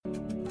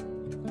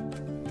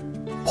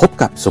พบ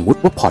กับสมมุติ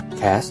ว่าพอดแ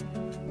ค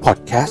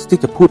สต์ที่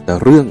จะพูดแต่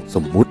เรื่องส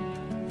มมุติ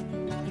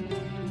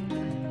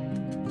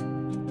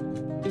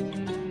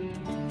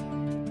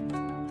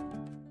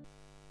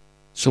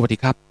สวัสดี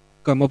ครับ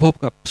ก็มาพบ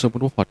กับสมมุ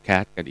ติว่าพอดแค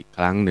สต์กันอีกค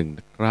รั้งหนึ่ง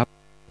นะครับ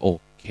โอ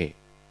เค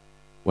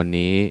วัน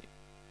นี้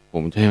ผ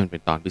มจะให้มันเป็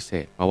นตอนพิเศ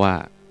ษเพราะว่า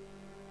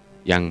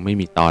ยังไม่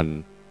มีตอน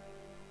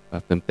แบ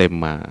บเต็ม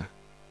ๆมา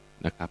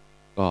นะครับ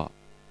ก็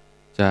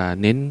จะ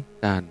เน้น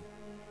การ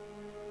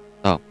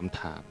ตอบคำ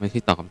ถามไม่ใช่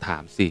ตอบคำถา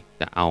มสิ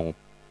จะเอา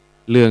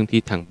เรื่องที่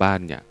ทางบ้าน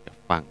อยากจะ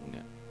ฟังเ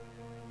นี่ย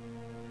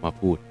มา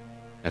พูด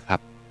นะครับ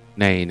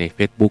ใน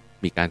Facebook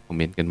มีการคอมเ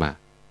มนต์กันมา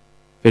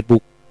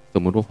Facebook ส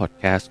มมุติว่าพอด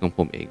แคสต์ของผ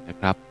มเองนะ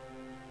ครับ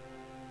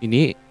ที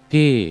นี้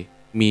ที่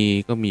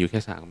ก็มีอยู่แค่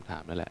3คำถา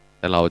มนั่นแหละ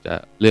แต่เราจะ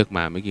เลือกม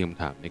าไม่กี่ค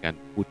ำถามในการ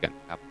พูดกัน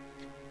ครับ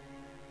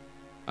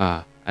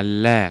อัน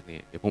แรกเนี่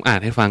ยเดี๋ยวผมอ่าน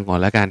ให้ฟังก่อน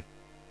แล้วกัน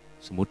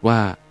สมมุติว่า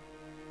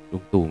ลุ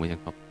งตู่มายัง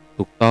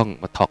ถูกต้อง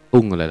มาถอก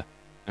ตุ้งกันเลยล่ะ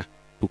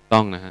ถูกต้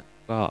องนะฮะ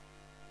ก็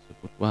สม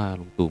มติว่า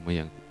ลุงตู่มาอ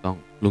ย่างถูกต้อง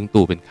ลุง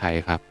ตู่เป็นใคร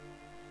ครับ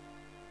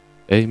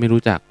ไม่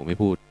รู้จักผมไม่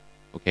พูด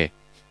โอเค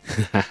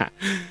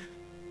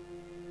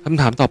ค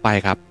ำถามต่อไป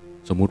ครับ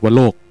สมมุติว่าโ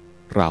ลก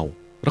เรา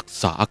รัก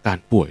ษาอาการ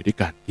ป่วยด้วย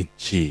การกิน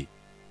ฉี่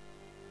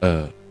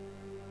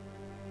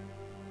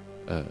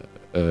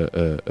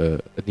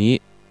อัน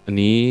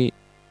นี้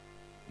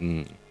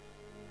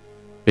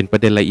เป็นปร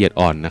ะเด็นละเอียด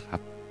อ่อนนะครับ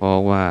เพราะ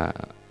ว่า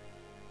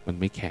มัน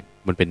ไม่แข็ง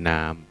มันเป็น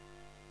น้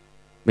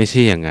ำไม่ใ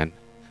ช่อย่างนั้น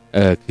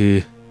คือ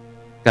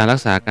การรัก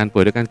ษาการป่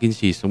วยด้วยการกิน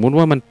ฉี่สมมุติ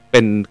ว่ามันเป็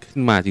นขึ้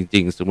นมาจริ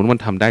งๆสมมุติมั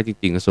นทำได้จ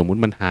ริงๆสมมุติ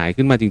มันหาย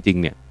ขึ้นมาจริง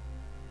ๆเนี่ย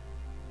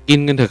กิน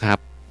กันเถอะครับ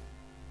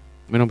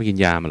ไม่ต้องไปกิน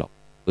ยามาหรอก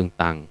เปลือง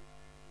ตังค์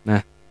นะ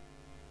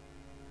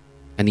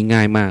อันนี้ง่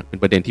ายมากเป็น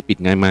ประเด็นที่ปิด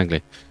ง่ายมากเล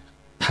ย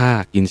ถ้า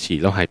กินฉี่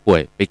แล้วหายป่ว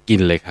ยไปกิน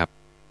เลยครับ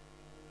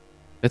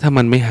แล้วถ้า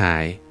มันไม่หา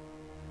ย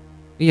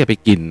ก็อย่าไป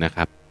กินนะค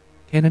รับ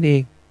แค่นั้นเอ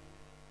ง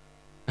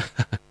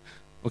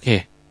โอเค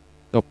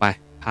จบไป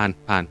ผ่า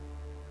น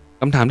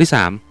คำถามที่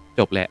3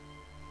จบแหละ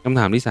คำ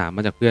ถามที่3ม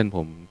าจากเพื่อนผ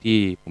มที่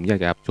ผมอยาก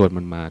จะชวน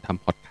มันมาท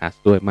ำพอดแคส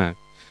ต์ด้วยมาก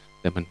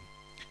แต่มัน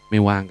ไม่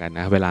ว่างกันน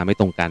ะเวลาไม่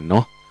ตรงกันเนา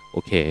ะโอ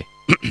เค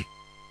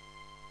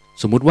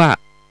สมมุติว่า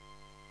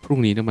พรุ่ง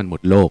นี้น้ำมันหม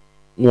ดโลก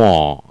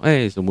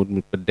สมมุติ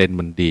ประเด็น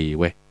มันดี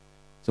เว้ย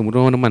สมมุติว่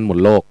าน้ำมันหมด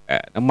โลก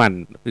น้ำมัน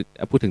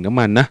พูดถึงน้ำ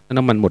มันนะ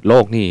น้ำมันหมดโล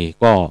กนี่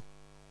ก็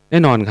แน่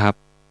นอนครับ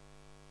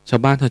ชา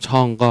วบ้านชาวช่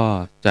องก็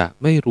จะ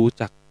ไม่รู้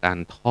จักการ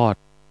ทอด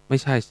ไม่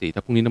ใช่สิถ้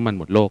าพรุ่งนี้น้ำมัน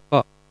หมดโลกก็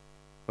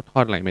ท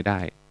อดอะไรไม่ไ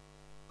ด้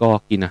ก็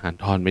กินอาหาร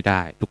ทอดไม่ไ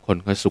ด้ทุกคน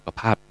ก็สุข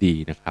ภาพดี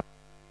นะครับ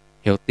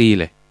เฮลตี้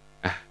เลย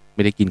ไ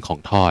ม่ได้กินของ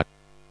ทอด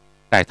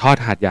ไก่ทอด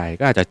หาดใหญ่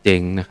ก็อาจจะเจ๊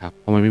งนะครับ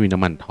เพราะมันไม่มีน้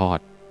ำมันทอด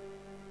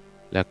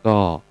แล้วก็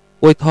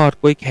กล้วยทอด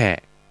กล้วยแขก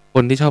ค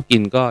นที่ชอบกิ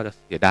นก็จะ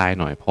เสียดาย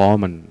หน่อยเพราะ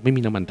มันไม่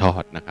มีน้ำมันทอ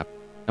ดนะครับ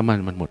น้ำมั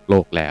นหมดโล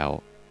กแล้ว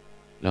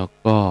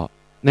ก็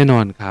แน่นอ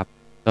นครับ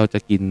เราจะ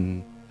กิน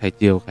ไข่เ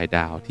จียวไข่ด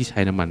าวที่ใช้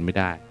น้ำมันไม่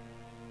ได้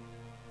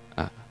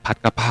ผัด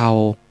กะเพรา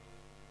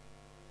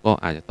ก็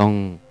อาจจะต้อง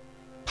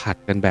ผัด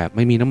กันแบบไ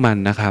ม่มีน้ำมัน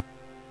นะครับ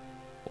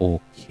โอ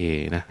เค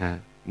นะฮะ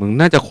มึง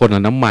น่าจะคนล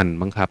ะน้ำมัน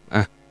มั้งครับ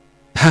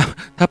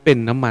ถ้าเป็น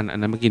น้ำมันอัน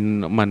นั้นมากิน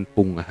น้ำมันป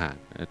รุงอาหาร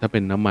ถ้าเป็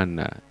นน้ำมัน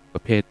ปร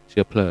ะเภทเ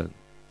ชื้อเพลิง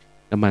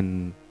น้ำมัน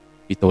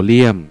ปิโตรเ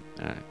ลียม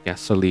แก๊ส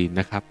โซลีน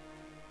นะครับ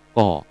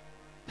ก็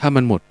ถ้ามั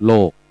นหมดโล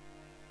ก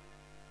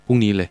พรุ่ง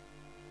นี้เลย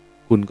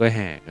คุณก็แ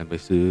ห่กันไป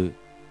ซื้อ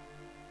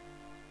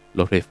ร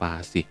ถไฟฟ้า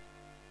สิ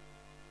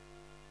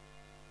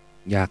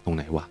ยากตรงไ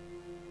หนวะ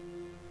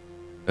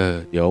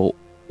เดี๋ยว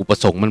อุป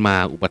สงค์มันมา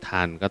อุปท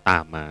านก็ตา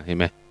มมาเห็น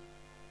ไหม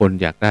คน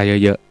อยากได้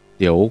เยอะๆ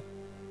เดี๋ยว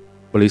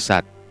บริษั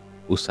ท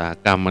อุตสาห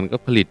กรรมมันก็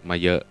ผลิตมา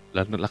เยอะแ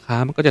ล้วราคา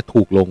มันก็จะ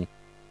ถูกลง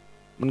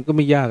มันก็ไ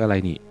ม่ยากอะไร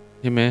นี่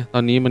ใช่ไหมตอ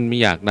นนี้มันไม่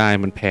อยากได้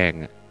มันแพง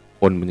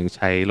คนมันยังใ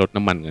ช้รถ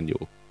น้ำมันกันอ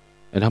ยู่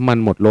แต่ถ้ามัน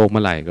หมดโลกเ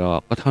มื่อไหร่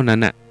ก็เท่านั้น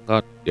ก็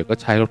เดี๋ยวก็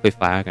ใช้รถไฟ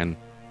ฟ้ากัน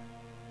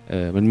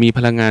มันมีพ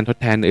ลังงานทด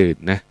แทนอื่น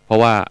นะเพราะ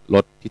ว่าร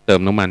ถที่เติ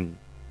มน้ำมัน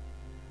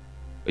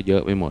ก็เยอ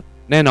ะไปหมด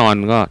แน่นอน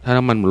ก็ถ้า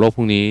น้ำมันหมดโลกพ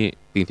รุ่งนี้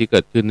สิ่งที่เกิ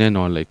ดขึ้นแน่น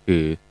อนเลยคื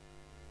อ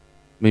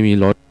ไม่มี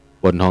รถ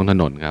บนท้องถ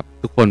นนครับ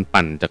ทุกคน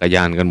ปั่นจักรย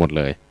านกันหมด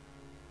เลย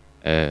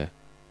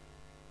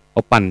พ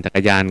อปั่นจัก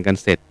รยานกัน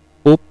เสร็จ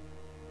ปุ๊บ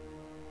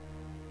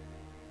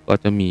ก็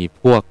จะมี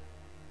พวก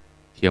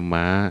เทียม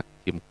ม้า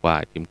เทียมควา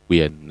ยเทียมเกวี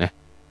ยนนะ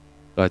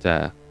ก็จะ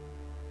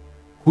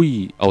คุย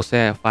เอาแ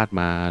ส้ฟาด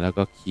ม้าแล้ว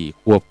ก็ขี่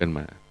ควบกันม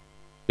า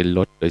เป็นร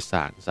ถโดยส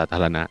ารสาธา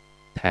รณะ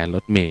แทนร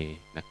ถเมล์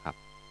นะครับ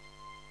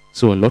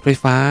ส่วนรถไฟ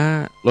ฟ้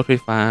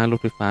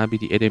า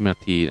BTS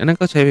MRT อันนั้น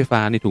ก็ใช้ไฟฟ้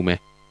านี่ถูกไหม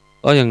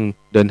ก็ยัง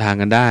เดินทาง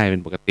กันได้เป็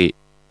นปกติ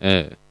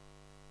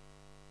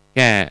แ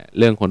ค่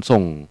เรื่องขน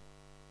ส่ง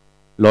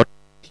รถ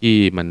ที่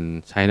มัน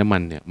ใช้น้ำมั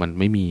นเนี่ยมัน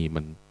ไม่มี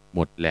มันห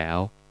มดแล้ว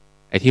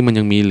ไอ้ที่มัน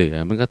ยังมีเหลือ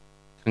มันก็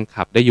ยัง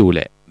ขับได้อยู่แห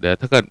ละเดี๋ยว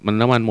ถ้าเกิดมัน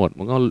น้ำมันหมด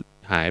มันก็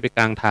หายไปก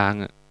ลางทาง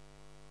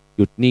ห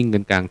ยุดนิ่งกั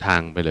นกลางทา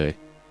งไปเลย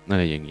นั่นแ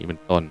หละอย่างนี้เป็น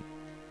ต้น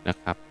นะ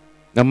ครับ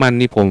น้ำมัน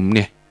นี่ผมเ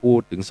นี่ยพู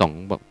ดถึง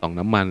2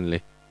น้ำมันเล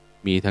ย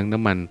มีทั้งน้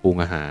ำมันปรุง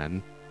อาหาร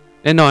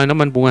แน่นอนน้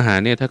ำมันปรุงอาหาร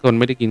เนี่ยถ้าคน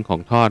ไม่ได้กินขอ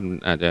งทอด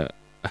อาจจะ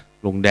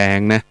ลงแดง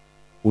นะ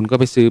คุณก็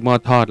ไปซื้อหม้อ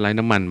ทอดไร้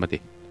น้ำมันมาดิ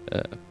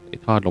ไอ้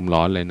ทอดลม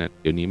ร้อนเลยนะ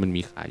เดี๋ยวนี้มัน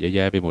มีขายเยอะแย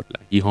ะไปหมดหล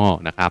ายยี่ห้อ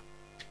นะครับ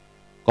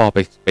ก็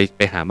ไ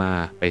ปหามา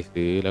ไป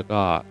ซื้อแล้วก็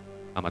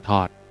เอามาท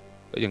อด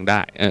ก็ยังได้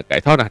ไก่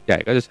ทอดหัดใหญ่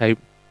ก็จะ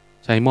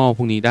ใช้หม้อพ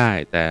วกนี้ได้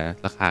แต่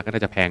ราคาก็น่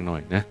าจะแพงหน่อ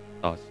ยนะ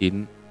ต่อชิ้น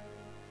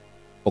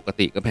ปก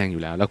ติก็แพงอ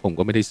ยู่แล้วผม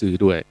ก็ไม่ได้ซื้อ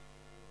ด้วย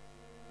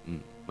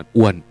มัน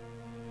อ้วน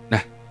น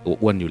ะตัว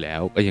อ้วนอยู่แล้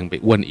วก็ยังไป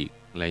อ้วนอีก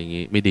อะไรอย่าง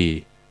งี้ไม่ดี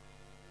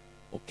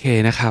โอเค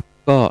นะครับ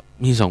ก็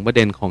มี2ประเ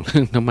ด็นของเรื่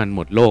องน้ำมันห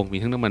มดโลกมี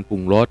ทั้งน้ำมันปรุ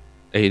งรส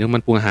น้ำมั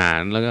นปรุงอาหาร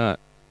แล้วก็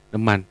น้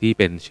ำมันที่เ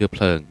ป็นเชื้อเพ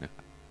ลิงนะค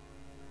รับ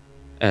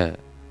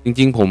จ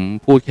ริงๆผม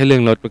พูดแค่เรื่อ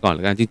งรถไปก่อนแ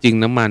ล้วกันจริง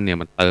ๆน้ำมันเนี่ย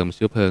มันเติมเ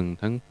ชื้อเพลิง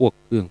ทั้งพวก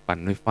เครื่องปั่น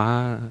ไฟฟ้า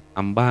ต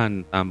ามบ้าน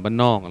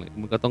นอกอะไร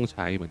มันก็ต้องใ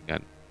ช้เหมือนกัน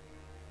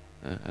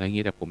อะไรอย่าง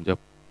งี้แต่ผมจะ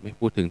ไม่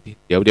พูดถึง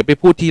เดี๋ยวไป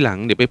พูดทีหลัง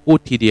เดี๋ยวไปพูด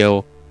ทีเดียว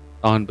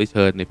ตอนไปเ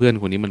ชิญในเพื่อน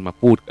คนนี้มันมา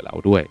พูดกับเรา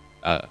ด้วย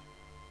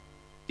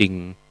จริง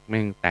แ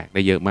ม่งแตกไ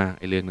ด้เยอะมาก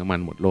ไอ้เรื่องน้ำมัน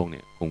หมดโลกเ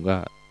นี่ยผมก็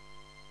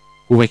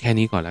พูดไว้แค่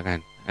นี้ก่อนแล้วกัน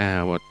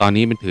ตอน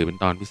นี้มันถือเป็น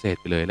ตอนพิเศษ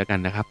ไปเลยแล้วกัน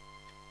นะครับ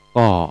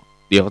ก็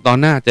เดี๋ยวตอน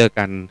หน้าเจอ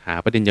กันหา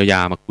ประเด็นยา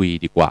วๆมาคุย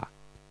ดีกว่า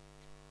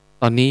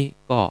ตอนนี้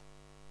ก็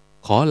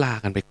ขอลา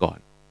กันไปก่อน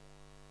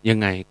ยัง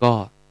ไงก็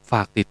ฝ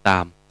ากติดตา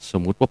มส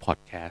มมุติว่าพอด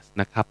แคสต์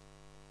นะครับ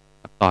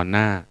ตอนห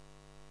น้า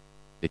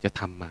เดี๋ยวจะ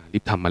ทำมารี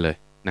บทำมาเลย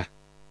นะ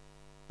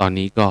ตอน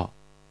นี้ก็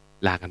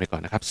ลากันไปก่อ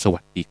นนะครับสวั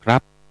สดีครั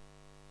บ